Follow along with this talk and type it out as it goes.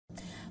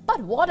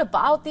But what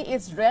about the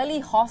Israeli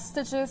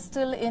hostages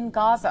still in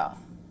Gaza?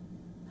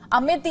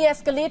 Amid the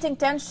escalating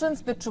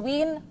tensions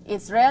between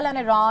Israel and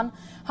Iran,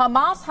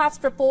 Hamas has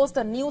proposed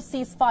a new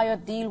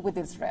ceasefire deal with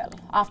Israel.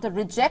 After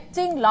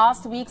rejecting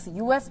last week's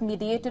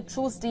US-mediated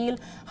truce deal,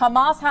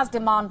 Hamas has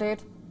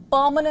demanded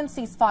permanent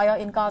ceasefire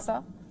in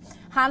Gaza.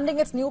 Handing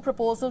its new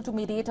proposal to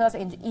mediators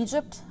in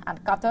Egypt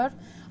and Qatar,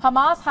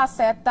 Hamas has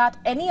said that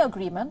any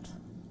agreement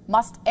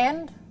must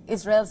end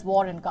Israel's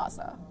war in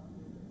Gaza.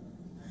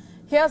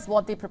 Here's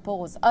what they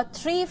propose: a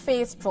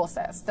three-phase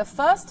process. The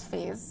first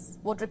phase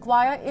would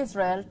require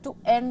Israel to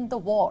end the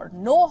war.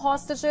 No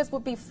hostages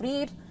would be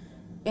freed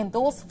in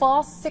those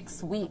first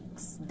 6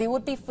 weeks. They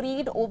would be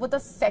freed over the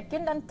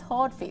second and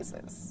third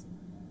phases,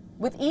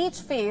 with each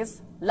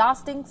phase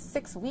lasting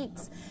 6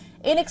 weeks.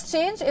 In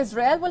exchange,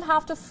 Israel will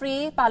have to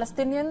free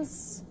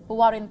Palestinians who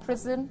are in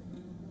prison.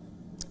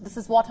 This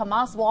is what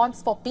Hamas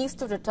wants for peace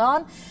to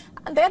return,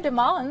 and their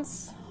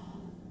demands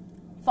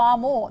far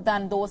more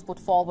than those put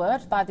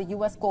forward by the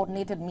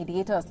US-coordinated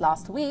mediators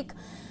last week.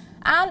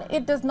 And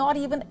it does not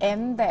even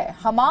end there.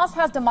 Hamas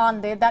has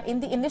demanded that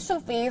in the initial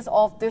phase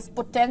of this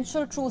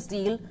potential truce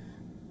deal,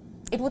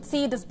 it would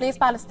see displaced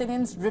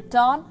Palestinians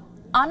return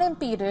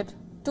unimpeded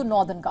to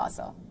northern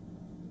Gaza.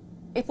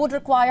 It would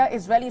require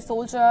Israeli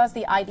soldiers,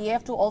 the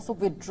IDF, to also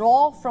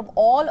withdraw from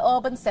all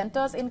urban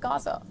centers in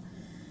Gaza.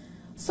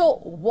 So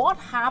what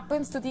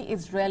happens to the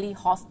Israeli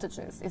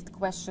hostages is the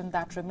question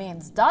that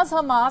remains. Does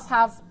Hamas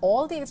have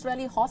all the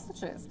Israeli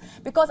hostages?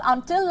 Because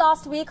until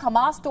last week,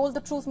 Hamas told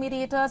the truce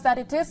mediators that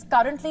it is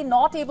currently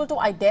not able to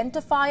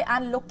identify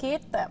and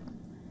locate them.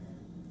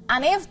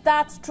 And if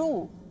that's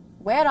true,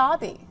 where are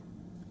they?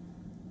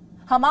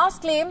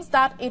 Hamas claims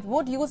that it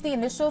would use the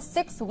initial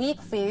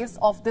 6-week phase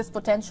of this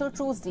potential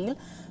truce deal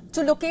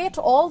to locate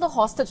all the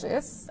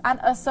hostages and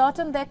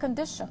ascertain their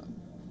condition.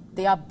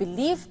 They are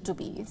believed to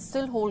be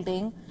still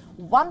holding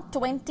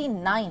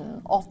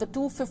 129 of the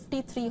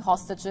 253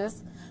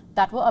 hostages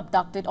that were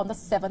abducted on the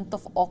 7th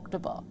of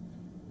October.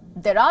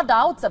 There are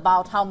doubts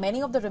about how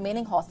many of the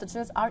remaining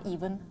hostages are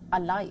even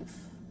alive.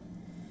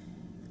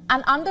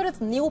 And under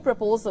its new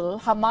proposal,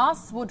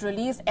 Hamas would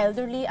release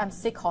elderly and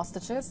sick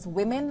hostages.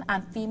 Women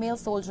and female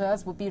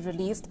soldiers would be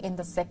released in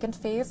the second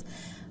phase.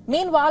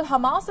 Meanwhile,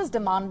 Hamas is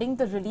demanding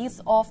the release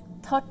of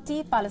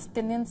 30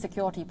 Palestinian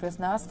security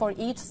prisoners for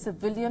each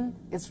civilian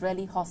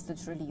Israeli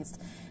hostage released.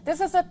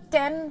 This is a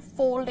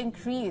 10-fold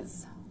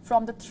increase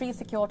from the 3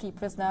 security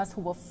prisoners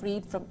who were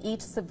freed from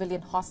each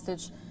civilian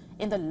hostage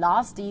in the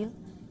last deal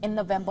in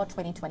November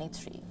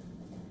 2023.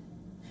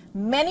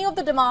 Many of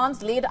the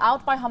demands laid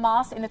out by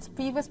Hamas in its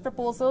previous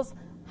proposals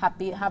have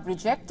been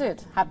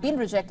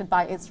rejected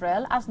by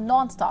Israel as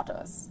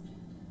non-starters.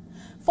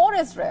 For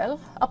Israel,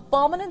 a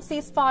permanent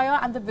ceasefire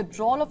and the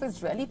withdrawal of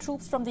Israeli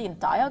troops from the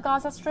entire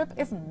Gaza Strip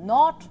is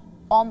not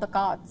on the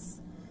cards.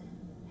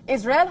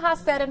 Israel has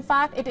said, in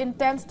fact, it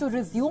intends to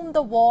resume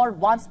the war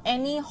once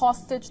any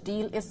hostage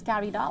deal is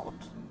carried out.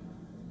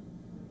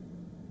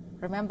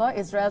 Remember,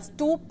 Israel's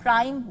 2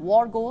 prime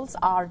war goals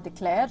are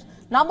declared.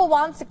 Number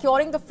 1,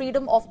 securing the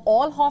freedom of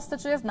all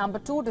hostages. Number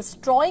 2,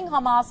 destroying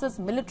Hamas's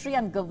military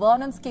and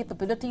governance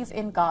capabilities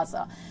in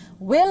Gaza.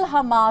 Will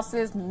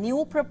Hamas's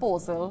new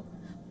proposal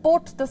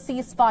put the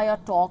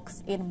ceasefire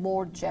talks in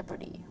more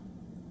jeopardy?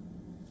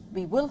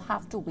 We will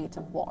have to wait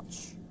and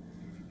watch.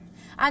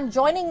 And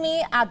joining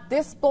me at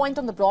this point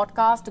on the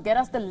broadcast to get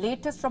us the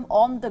latest from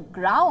on the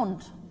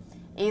ground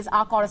is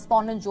our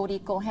correspondent Jody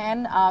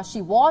Cohen.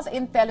 She was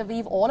in Tel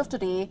Aviv all of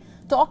today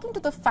talking to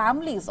the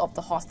families of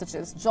the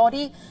hostages.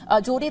 Jody,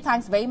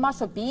 thanks very much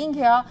for being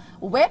here.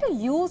 Where do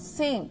you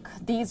think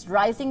these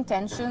rising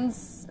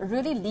tensions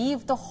really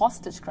leave the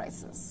hostage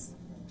crisis?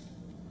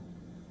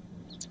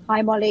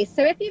 Hi, Molly.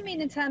 So if you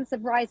mean in terms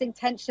of rising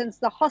tensions,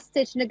 the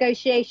hostage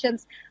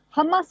negotiations,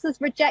 Hamas has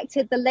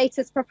rejected the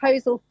latest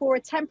proposal for a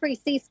temporary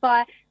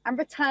ceasefire and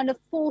return of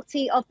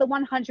 40 of the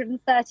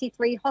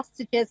 133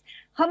 hostages.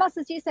 Hamas,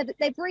 as you said,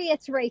 they've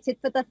reiterated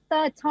for the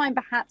 3rd time,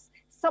 perhaps,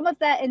 some of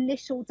their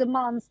initial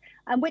demands,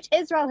 which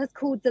Israel has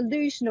called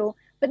delusional.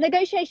 But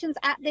negotiations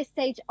at this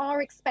stage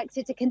are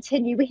expected to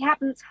continue. We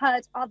haven't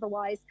heard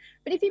otherwise.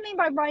 But if you mean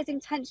by rising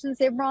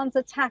tensions, Iran's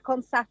attack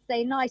on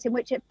Saturday night, in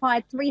which it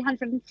fired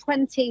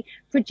 320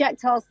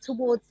 projectiles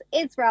towards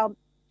Israel,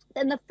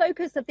 then the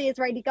focus of the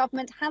Israeli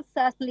government has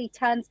certainly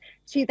turned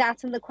to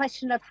that and the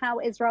question of how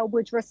Israel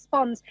would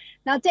respond.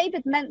 Now,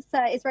 David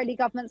Mentzer, Israeli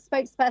government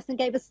spokesperson,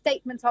 gave a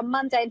statement on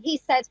Monday, and he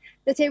said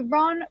that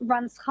Iran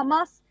runs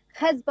Hamas,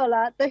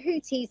 Hezbollah, the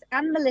Houthis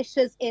and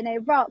militias in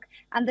Iraq,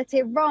 and that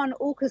Iran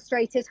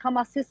orchestrated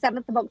Hamas's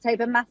 7th of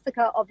October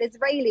massacre of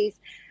Israelis.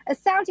 A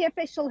Saudi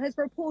official has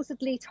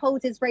reportedly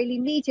told Israeli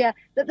media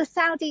that the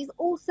Saudis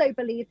also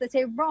believe that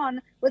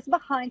Iran was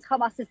behind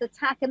Hamas's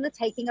attack and the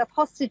taking of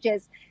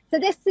hostages. So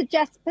this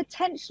suggests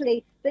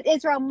potentially that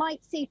Israel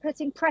might see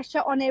putting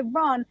pressure on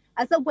Iran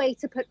as a way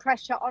to put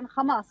pressure on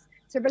Hamas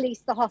to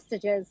release the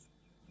hostages.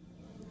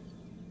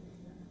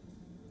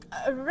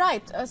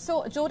 Right.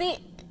 So, Jody,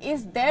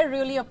 is there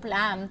really a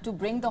plan to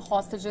bring the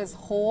hostages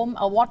home?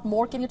 What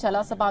more can you tell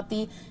us about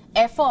the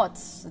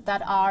efforts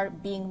that are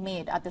being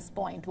made at this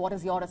point? What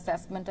is your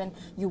assessment? And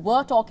you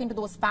were talking to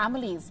those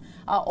families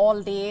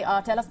all day.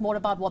 Tell us more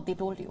about what they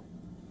told you.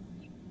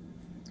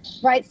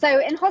 Right, so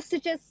in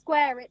Hostages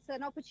Square, it's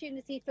an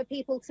opportunity for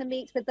people to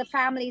meet with the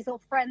families or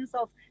friends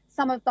of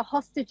some of the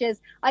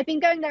hostages. I've been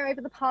going there over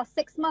the past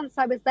 6 months.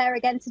 I was there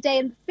again today,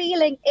 and the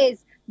feeling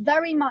is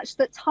very much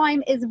that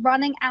time is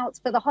running out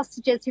for the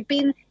hostages who've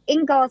been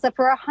in Gaza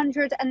for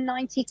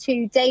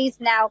 192 days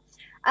now.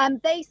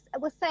 They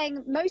were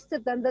saying, most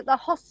of them, that the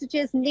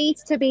hostages need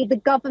to be the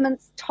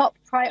government's top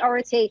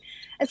priority.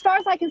 As far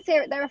as I can see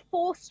it, there are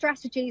 4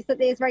 strategies that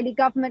the Israeli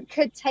government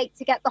could take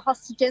to get the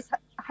hostages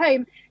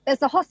home. There's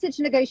the hostage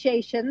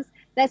negotiations,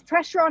 there's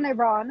pressure on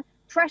Iran,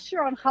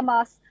 pressure on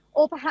Hamas,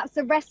 or perhaps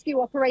a rescue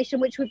operation,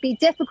 which would be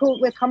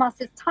difficult with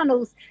Hamas's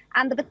tunnels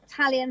and the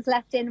battalions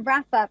left in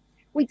Rafah.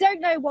 We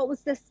don't know what was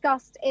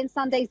discussed in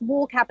Sunday's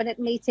war cabinet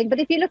meeting, but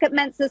if you look at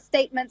Mentzer's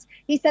statement,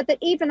 he said that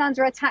even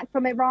under attack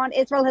from Iran,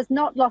 Israel has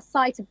not lost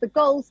sight of the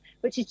goals,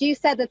 which, as you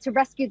said, are to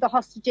rescue the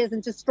hostages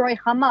and destroy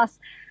Hamas.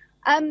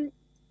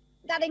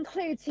 That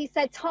includes, he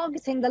said,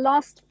 targeting the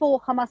last 4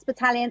 Hamas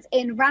battalions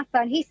in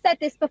Rafah. And he said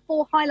this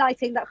before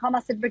highlighting that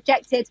Hamas had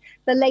rejected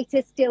the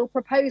latest deal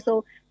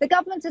proposal. The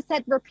government has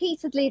said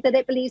repeatedly that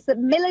it believes that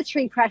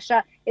military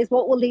pressure is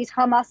what will lead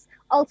Hamas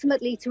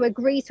ultimately to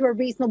agree to a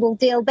reasonable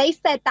deal. They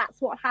said that's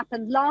what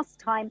happened last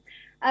time.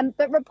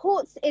 But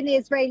reports in the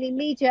Israeli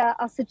media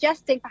are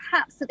suggesting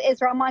perhaps that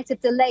Israel might have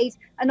delayed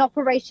an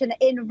operation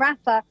in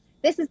Rafah.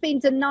 This has been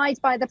denied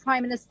by the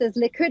Prime Minister's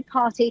Likud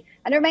party,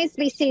 and it remains to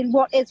be seen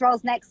what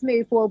Israel's next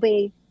move will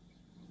be.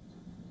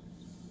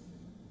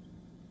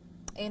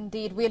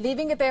 Indeed. We're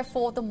leaving it there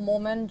for the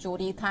moment.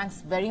 Jody,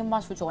 thanks very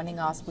much for joining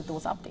us with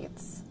those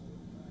updates.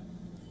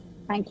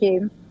 Thank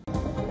you.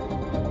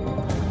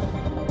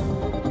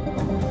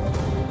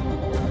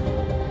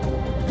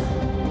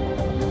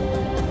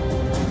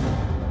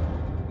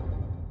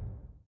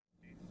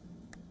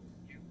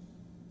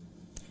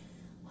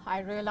 I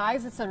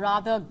realize it's a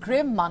rather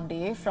grim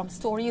Monday, from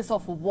stories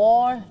of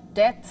war,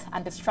 death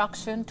and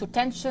destruction to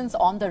tensions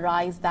on the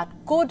rise that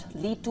could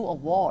lead to a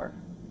war.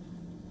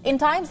 In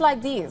times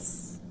like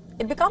these,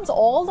 it becomes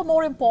all the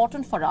more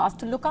important for us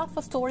to look out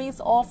for stories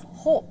of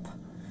hope.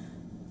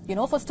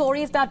 For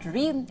stories that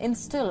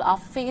reinstill our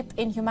faith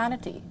in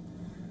humanity.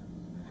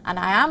 And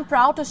I am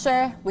proud to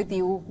share with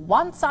you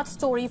one such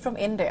story from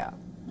India.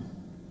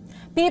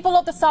 People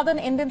of the southern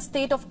Indian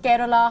state of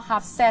Kerala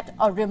have set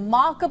a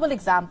remarkable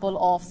example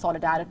of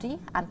solidarity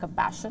and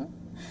compassion.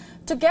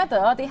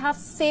 Together, they have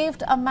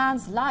saved a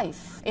man's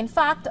life. In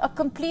fact, a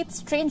complete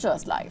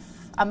stranger's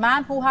life. A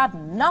man who had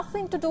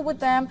nothing to do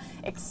with them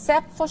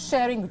except for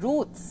sharing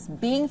roots,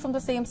 being from the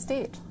same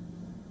state.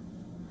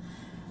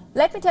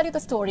 Let me tell you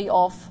the story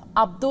of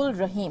Abdul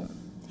Rahim.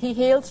 He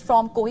hails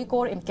from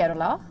Kozhikode in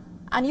Kerala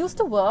and used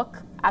to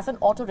work as an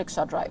auto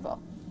rickshaw driver.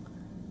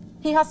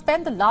 He has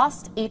spent the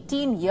last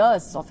 18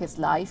 years of his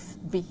life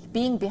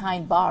being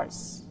behind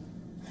bars.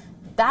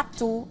 That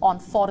too on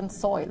foreign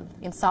soil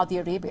in Saudi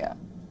Arabia.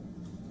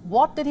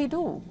 What did he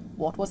do?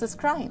 What was his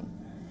crime?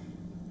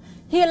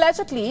 He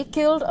allegedly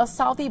killed a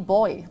Saudi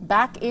boy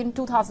back in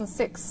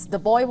 2006. The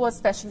boy was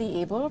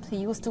specially abled. He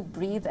used to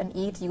breathe and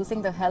eat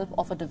using the help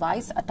of a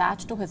device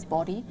attached to his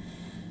body.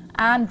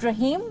 And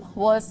Rahim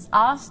was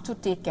asked to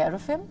take care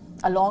of him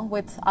along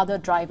with other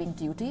driving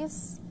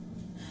duties.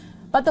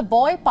 But the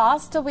boy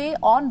passed away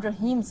on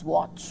Rahim's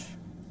watch.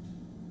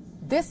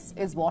 This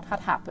is what had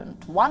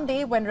happened. One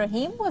day when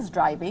Rahim was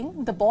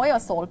driving, the boy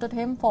assaulted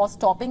him for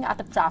stopping at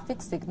a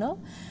traffic signal.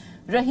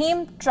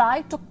 Rahim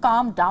tried to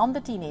calm down the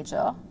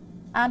teenager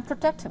and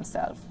protect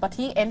himself, but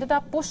he ended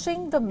up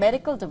pushing the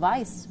medical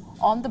device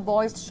on the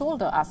boy's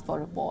shoulder, as per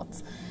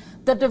reports.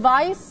 The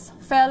device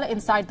fell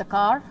inside the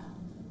car.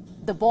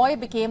 The boy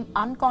became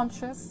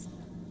unconscious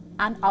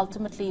and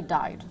ultimately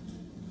died.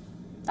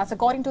 That's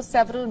according to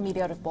several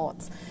media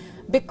reports.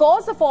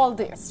 Because of all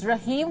this,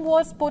 Rahim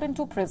was put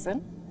into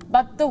prison,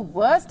 but the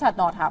worst had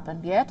not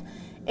happened yet.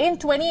 In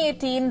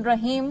 2018,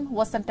 Rahim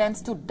was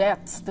sentenced to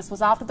death. This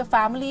was after the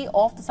family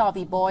of the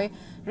Saudi boy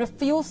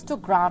refused to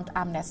grant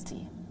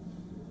amnesty.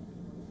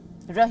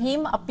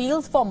 Rahim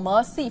appealed for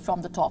mercy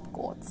from the top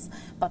courts,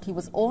 but he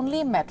was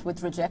only met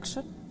with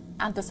rejection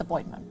and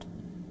disappointment.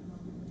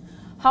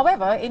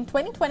 However, in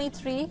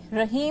 2023,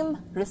 Rahim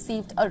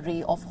received a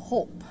ray of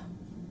hope.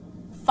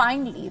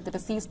 Finally, the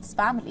deceased's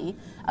family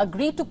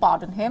agreed to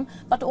pardon him,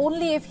 but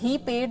only if he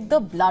paid the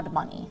blood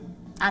money.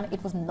 And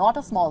it was not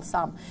a small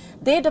sum.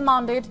 They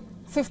demanded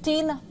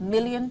 15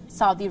 million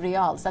Saudi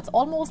riyals. That's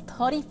almost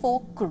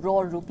 34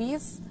 crore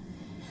rupees.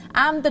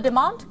 And the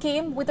demand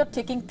came with a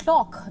ticking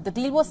clock. The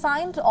deal was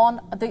signed on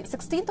the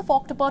 16th of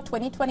October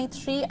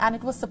 2023, and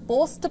it was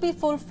supposed to be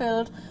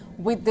fulfilled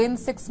within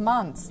 6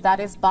 months. That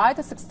is by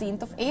the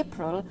 16th of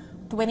April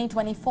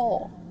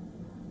 2024.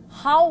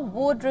 How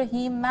would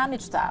Rahim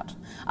manage that?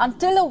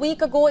 Until a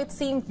week ago, it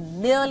seemed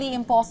nearly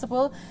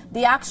impossible.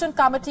 The action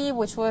committee,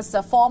 which was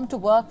formed to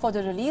work for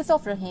the release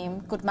of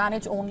Rahim, could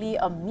manage only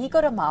a meager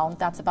amount,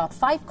 that's about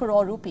 5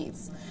 crore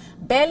rupees,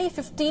 barely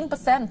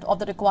 15% of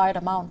the required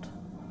amount.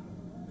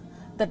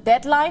 The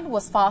deadline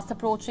was fast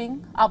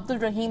approaching. Abdul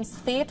Rahim's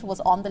fate was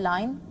on the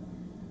line.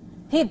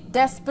 He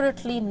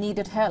desperately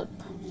needed help.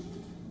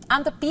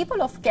 And the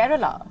people of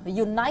Kerala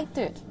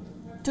united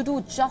to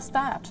do just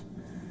that.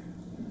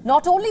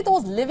 Not only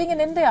those living in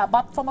India,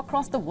 but from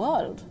across the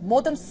world.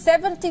 More than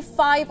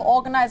 75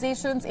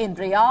 organizations in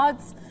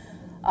Riyadh,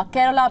 a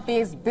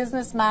Kerala-based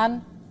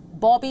businessman,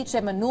 Bobby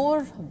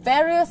Chemanur,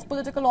 various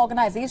political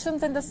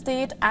organizations in the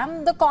state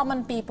and the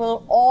common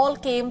people all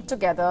came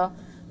together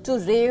to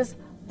raise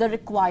the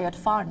required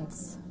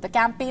funds. The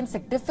campaign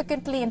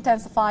significantly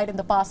intensified in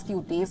the past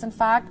few days. In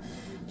fact,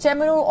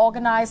 Chemanur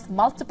organized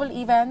multiple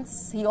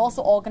events. He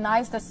also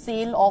organized the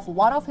sale of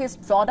one of his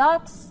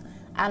products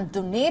and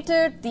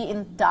donated the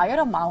entire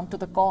amount to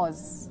the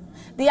cause.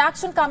 The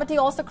Action Committee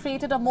also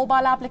created a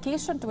mobile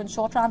application to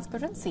ensure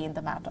transparency in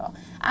the matter.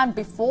 And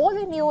before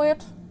they knew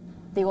it,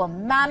 they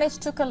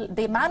managed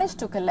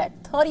to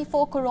collect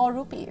 34 crore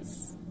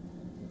rupees.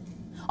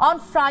 On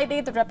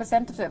Friday, the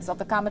representatives of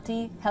the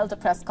committee held a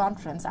press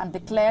conference and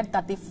declared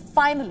that they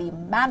finally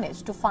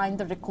managed to find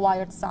the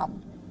required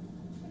sum.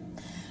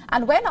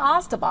 And when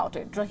asked about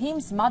it,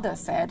 Rahim's mother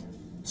said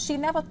she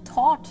never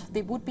thought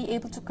they would be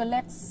able to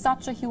collect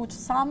such a huge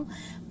sum,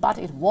 but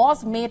it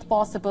was made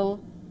possible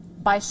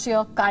by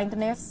sheer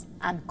kindness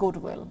and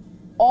goodwill.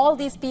 All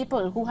these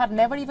people who had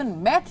never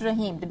even met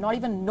Rahim, did not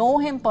even know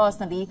him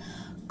personally,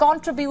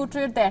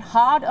 contributed their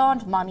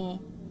hard-earned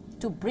money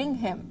to bring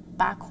him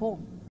back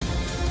home.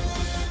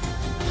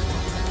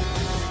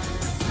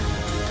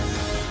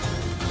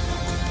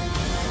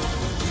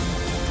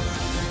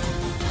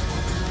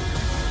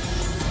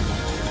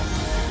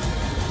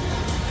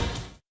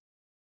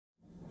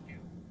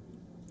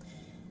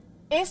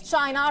 Is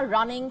China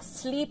running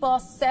sleeper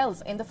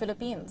cells in the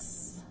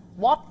Philippines?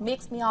 What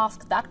makes me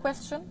ask that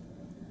question?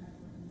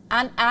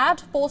 An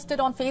ad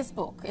posted on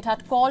Facebook. It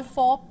had called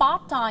for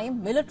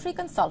part-time military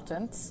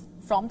consultants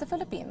from the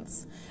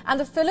Philippines. And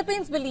the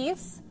Philippines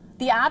believes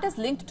the ad is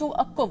linked to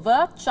a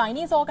covert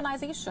Chinese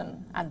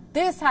organization. And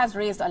this has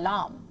raised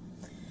alarm.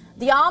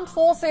 The armed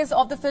forces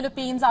of the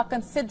Philippines are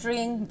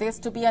considering this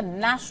to be a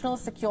national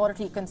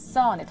security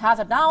concern. It has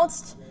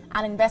announced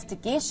an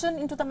investigation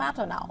into the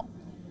matter now.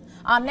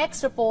 Our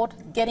next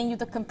report getting you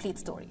the complete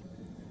story.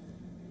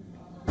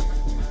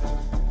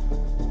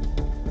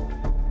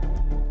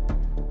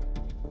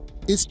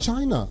 Is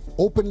China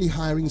openly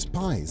hiring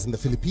spies in the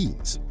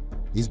Philippines?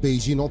 Is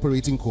Beijing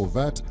operating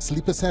covert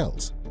sleeper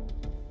cells?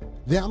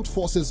 The armed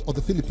forces of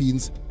the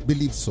Philippines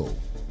believe so.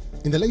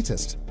 In the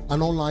latest,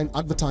 an online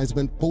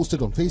advertisement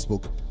posted on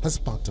Facebook has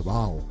sparked a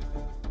row.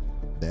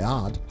 The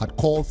ad had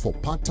called for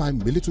part-time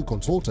military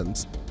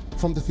consultants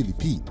from the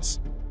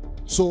Philippines.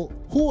 So,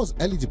 who was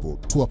eligible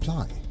to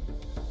apply?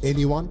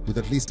 Anyone with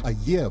at least a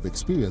year of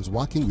experience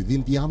working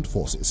within the armed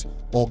forces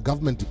or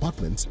government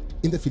departments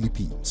in the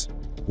Philippines.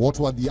 What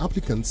were the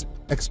applicants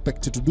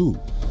expected to do?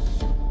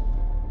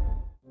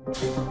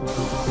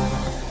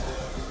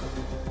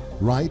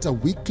 Write a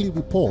weekly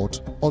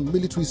report on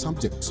military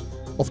subjects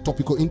of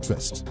topical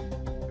interest.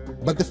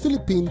 But the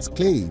Philippines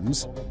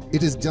claims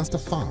it is just a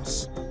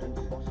farce.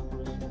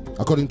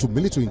 According to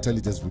military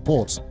intelligence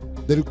reports,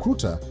 the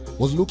recruiter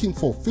was looking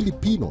for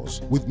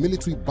Filipinos with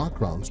military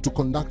backgrounds to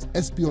conduct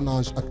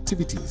espionage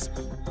activities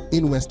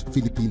in West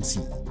Philippine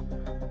Sea.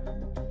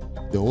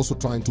 They're also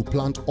trying to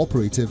plant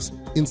operatives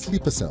in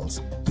sleeper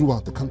cells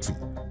throughout the country.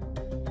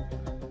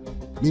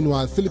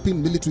 Meanwhile,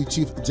 Philippine Military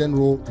Chief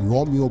General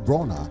Romeo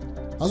Brawner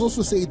has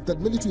also said that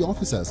military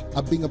officers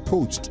are being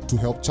approached to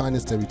help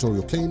China's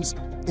territorial claims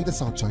in the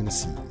South China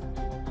Sea.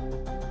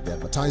 The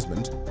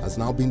advertisement has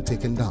now been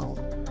taken down.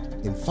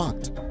 In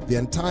fact, the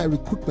entire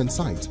recruitment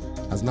site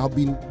has now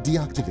been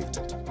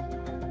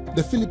deactivated.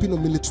 The Filipino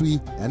military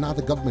and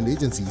other government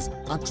agencies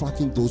are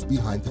tracking those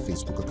behind the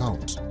Facebook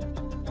account.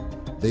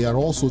 They are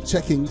also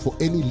checking for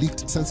any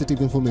leaked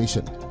sensitive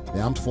information.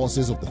 The Armed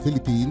Forces of the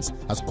Philippines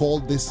has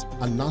called this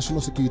a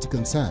national security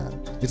concern.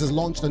 It has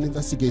launched an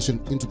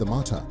investigation into the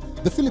matter.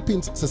 The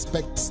Philippines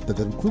suspects that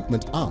the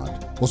recruitment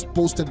ad was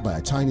posted by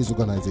a Chinese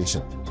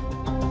organization.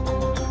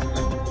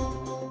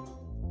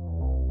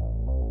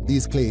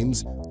 These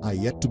claims are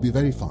yet to be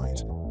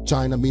verified.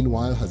 China,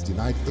 meanwhile, has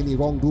denied any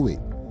wrongdoing.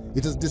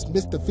 It has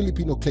dismissed the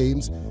Filipino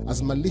claims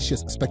as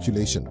malicious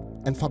speculation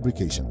and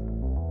fabrication.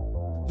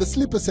 The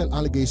sleeper cell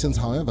allegations,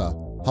 however,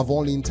 have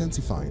only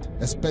intensified,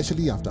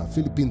 especially after a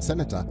Philippine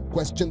senator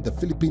questioned the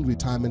Philippine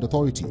Retirement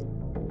Authority.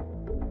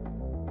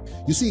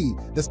 You see,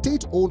 the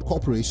state-owned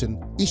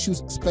corporation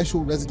issues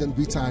special resident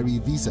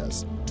retiree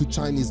visas to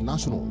Chinese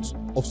nationals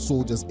of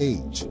soldiers'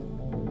 age.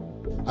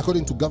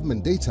 According to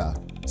government data,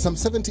 some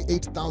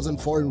 78,000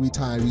 foreign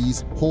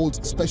retirees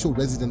hold special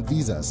resident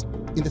visas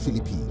in the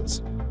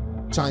Philippines.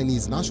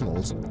 Chinese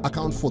nationals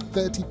account for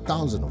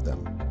 30,000 of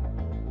them.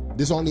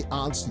 This only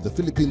adds to the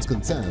Philippines'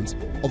 concerns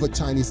over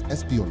Chinese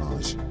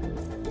espionage.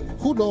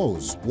 Who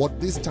knows what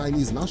these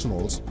Chinese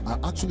nationals are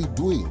actually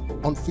doing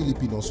on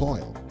Filipino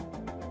soil?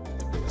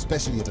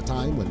 Especially at a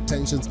time when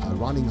tensions are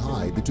running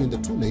high between the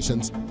two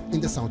nations in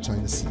the South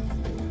China Sea.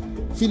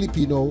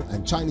 Filipino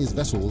and Chinese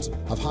vessels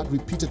have had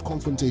repeated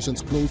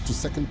confrontations close to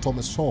Second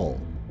Thomas Shore.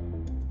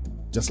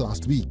 Just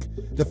last week,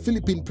 the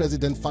Philippine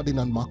President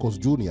Ferdinand Marcos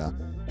Jr.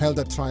 held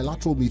a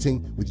trilateral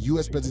meeting with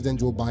US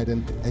President Joe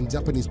Biden and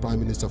Japanese Prime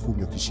Minister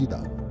Fumio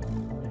Kishida.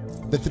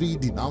 The three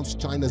denounced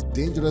China's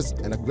dangerous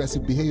and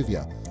aggressive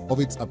behavior of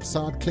its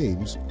absurd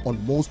claims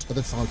on most of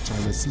the South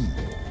China Sea.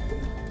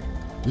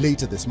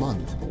 Later this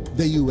month,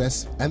 the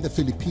US and the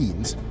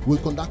Philippines will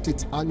conduct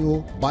its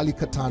annual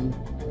Balikatan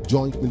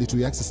joint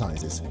military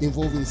exercises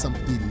involving some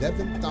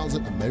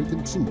 11,000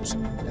 American troops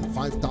and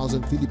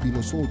 5,000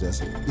 Filipino soldiers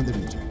in the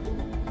region.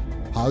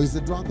 How is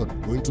the dragon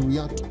going to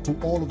react to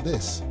all of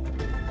this?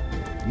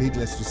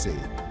 Needless to say,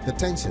 the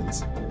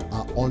tensions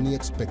are only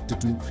expected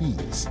to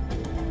increase.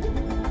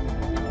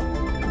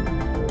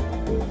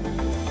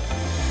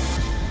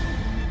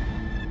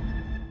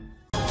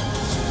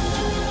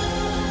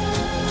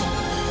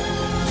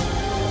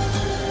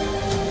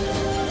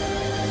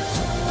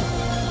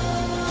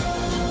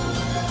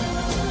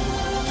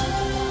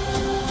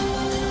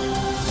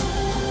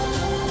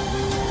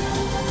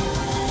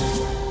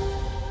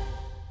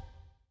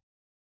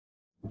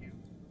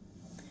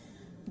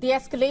 The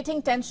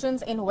escalating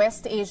tensions in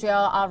West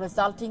Asia are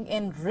resulting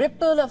in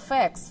ripple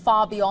effects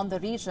far beyond the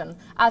region.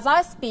 As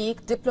I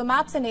speak,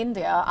 diplomats in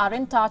India are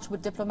in touch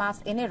with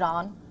diplomats in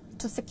Iran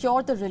to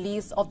secure the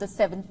release of the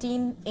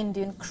 17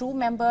 Indian crew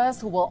members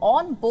who were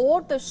on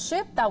board the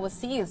ship that was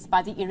seized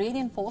by the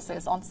Iranian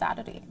forces on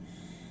Saturday.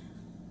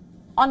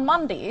 On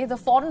Monday, the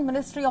Foreign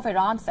Ministry of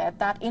Iran said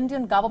that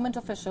Indian government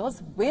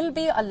officials will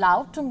be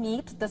allowed to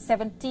meet the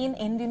 17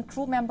 Indian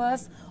crew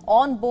members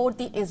on board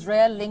the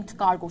Israel-linked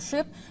cargo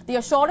ship. The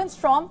assurance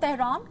from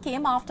Tehran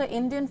came after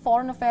Indian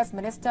Foreign Affairs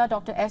Minister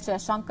Dr. S.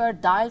 Jaishankar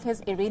dialed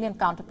his Iranian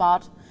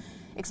counterpart,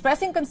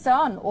 expressing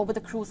concern over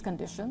the crew's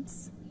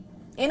conditions.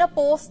 In a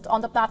post on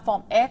the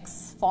platform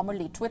X,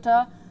 formerly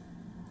Twitter,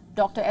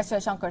 Dr. S.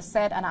 Jaishankar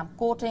said, and I'm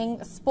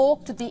quoting,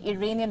 spoke to the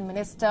Iranian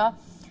minister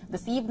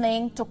this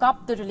evening, took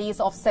up the release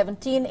of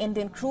 17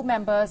 Indian crew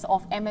members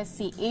of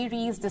MSC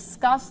Aries,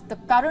 discussed the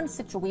current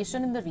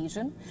situation in the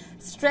region,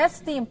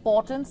 stressed the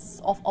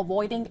importance of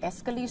avoiding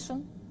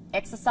escalation,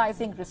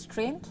 exercising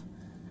restraint,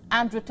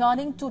 and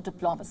returning to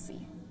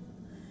diplomacy.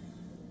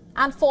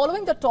 And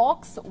following the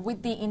talks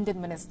with the Indian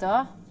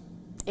minister,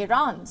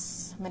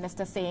 Iran's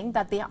minister saying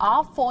that they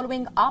are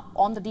following up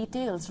on the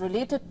details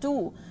related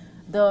to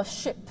the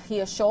ship. He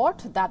assured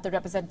that the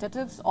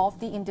representatives of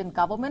the Indian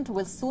government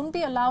will soon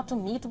be allowed to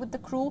meet with the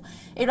crew.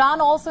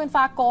 Iran also, in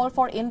fact, called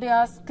for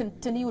India's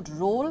continued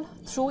role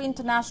through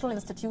international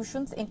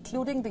institutions,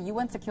 including the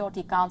UN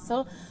Security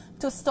Council,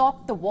 to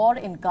stop the war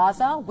in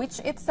Gaza, which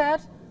it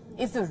said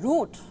is the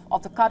root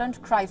of the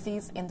current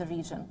crises in the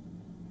region.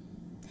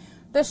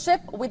 The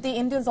ship with the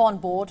Indians on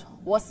board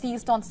was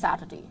seized on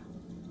Saturday.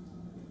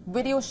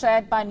 Video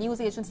shared by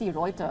news agency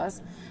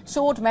Reuters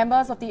showed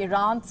members of the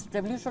Iran's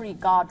Revolutionary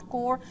Guard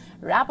Corps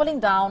rappelling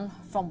down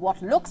from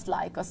what looks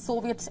like a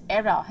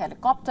Soviet-era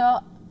helicopter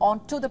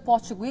onto the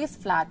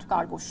Portuguese-flagged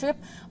cargo ship.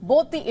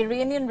 Both the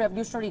Iranian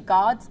Revolutionary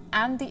Guards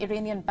and the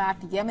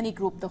Iranian-backed Yemeni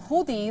group, the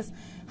Houthis,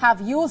 have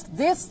used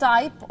this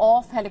type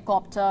of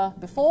helicopter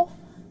before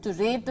to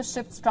raid the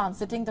ships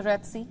transiting the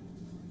Red Sea.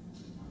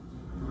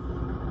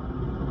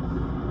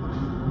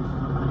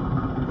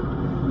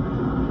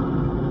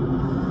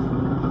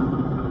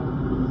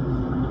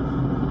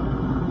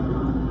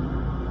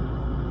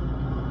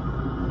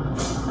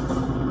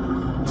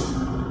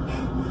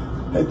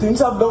 Hey,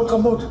 things up, don't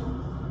come out.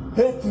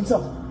 Hey, things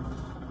up.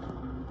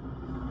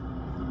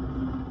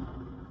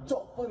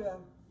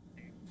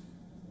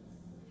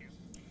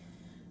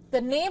 The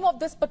name of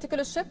this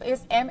particular ship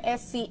is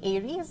MSC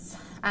Aries,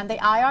 and the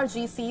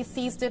IRGC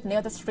seized it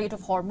near the Strait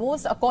of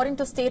Hormuz. According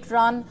to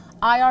state-run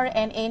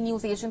IRNA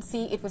news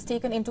agency, it was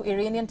taken into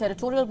Iranian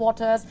territorial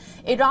waters.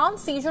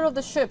 Iran's seizure of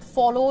the ship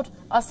followed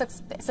a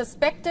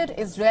suspected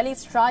Israeli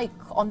strike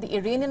on the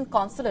Iranian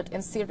consulate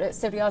in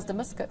Syria's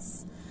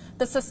Damascus.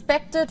 The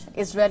suspected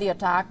Israeli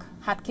attack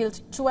had killed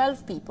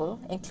 12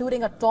 people,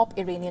 including a top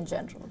Iranian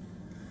general.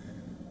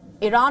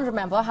 Iran,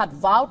 remember, had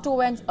vowed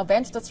to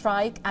avenge the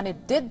strike, and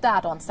it did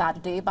that on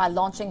Saturday by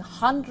launching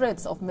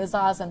hundreds of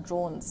missiles and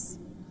drones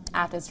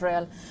at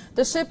Israel.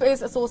 The ship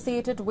is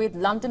associated with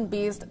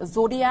London-based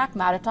Zodiac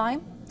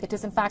Maritime. It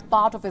is, in fact,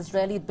 part of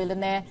Israeli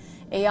billionaire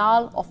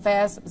Eyal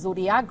Ophir's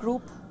Zodiac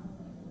Group.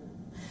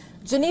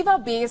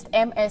 Geneva-based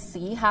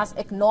MSC has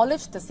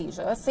acknowledged the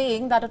seizure,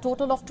 saying that a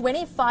total of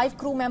 25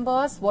 crew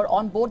members were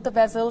on board the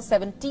vessel.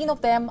 17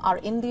 of them are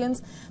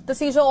Indians. The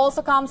seizure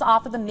also comes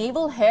after the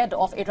naval head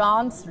of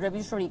Iran's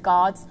Revolutionary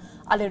Guards,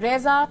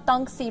 Alireza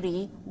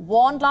Tangsiri,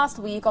 warned last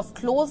week of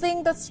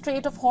closing the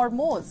Strait of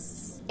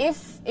Hormuz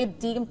if it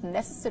deemed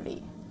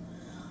necessary.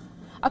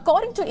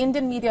 According to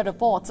Indian media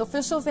reports,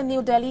 officials in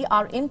New Delhi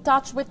are in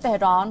touch with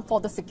Tehran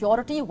for the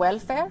security,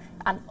 welfare,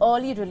 and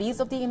early release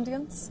of the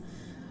Indians.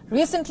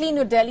 Recently,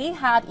 New Delhi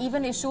had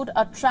even issued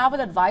a travel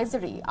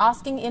advisory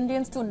asking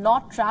Indians to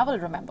not travel,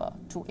 remember,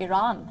 to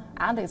Iran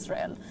and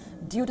Israel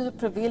due to the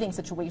prevailing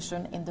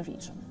situation in the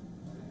region.